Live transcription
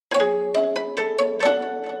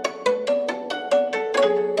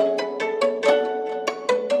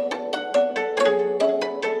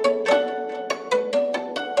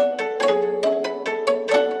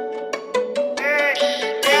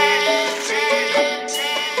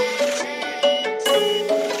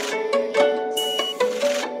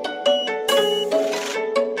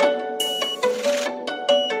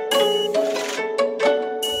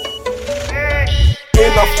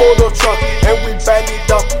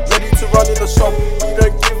banded up, ready to run in the shop. We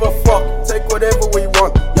don't give a fuck, take whatever we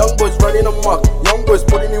want. Young boys running amok, young boys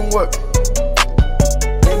putting in work.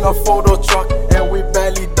 In a photo truck, and we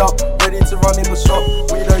bellied up, ready to run in the shop.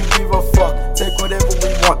 We don't give a fuck, take whatever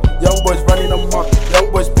we want. Young boys running amok,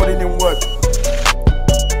 young boys putting in work.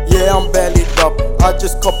 Yeah, I'm bellied up, I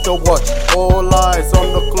just copped a watch. All eyes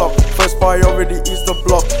on the clock, first priority is the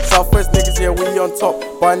block. Southwest niggas, yeah, we on top.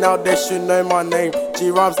 By now they should know my name.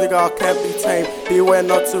 G-Rhymes, nigga, I can't be tamed. Beware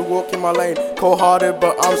not to walk in my lane. Cold-hearted,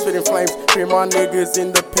 but I'm spitting flames. Free my niggas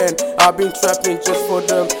in the pen. I've been trapping just for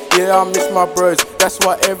them. Yeah, I miss my bros. That's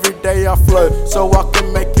why every day I flow, so I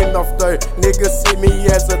can make enough dough. Niggas see me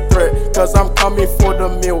as a threat, cause I'm coming for the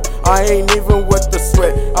meal. I ain't even worth the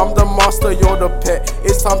sweat. I'm the master, you're the pet.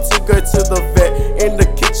 It's time to go to the vet. In the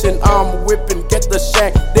kitchen, I'm whipping. Get the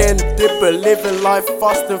shank, then dip it. Living life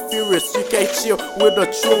fast and furious. You can't chill with the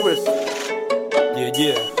truest.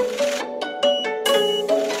 Yeah.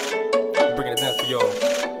 Bringing it down for y'all.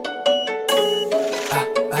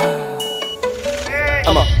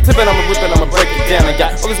 I'ma flip it, I'ma whip it, I'ma break it down. I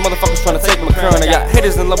got all these motherfuckers trying to take my crown. I got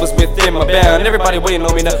haters and lovers within my bound. And everybody waiting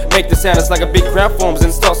on me to make the sound. It's like a big crowd forms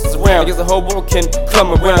and starts around. I guess the whole world can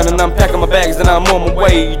come around. And I'm packing my bags and I'm on my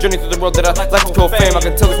way. Journey through the road that I like to call fame. I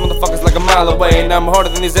can tell these motherfuckers like a mile away. And I'm harder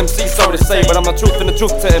than these MCs, sorry to say. But I'm the truth and the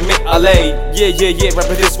truth to admit I lay. Yeah,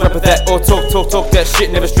 rapper this, rapper that. Or talk that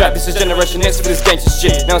shit, never strap. This is Generation X for this gangster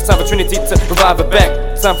shit. Now it's time for Triniti to revive it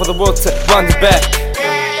back. Time for the world to run it back.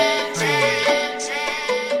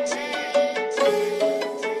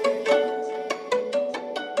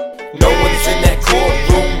 No one's in that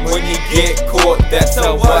courtroom when you get caught. That's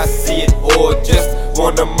how I see it, or just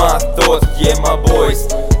one of my thoughts. Yeah, my boys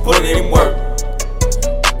put in work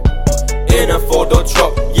in a photo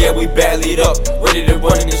truck. Yeah, we bellied up, ready to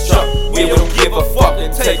run in this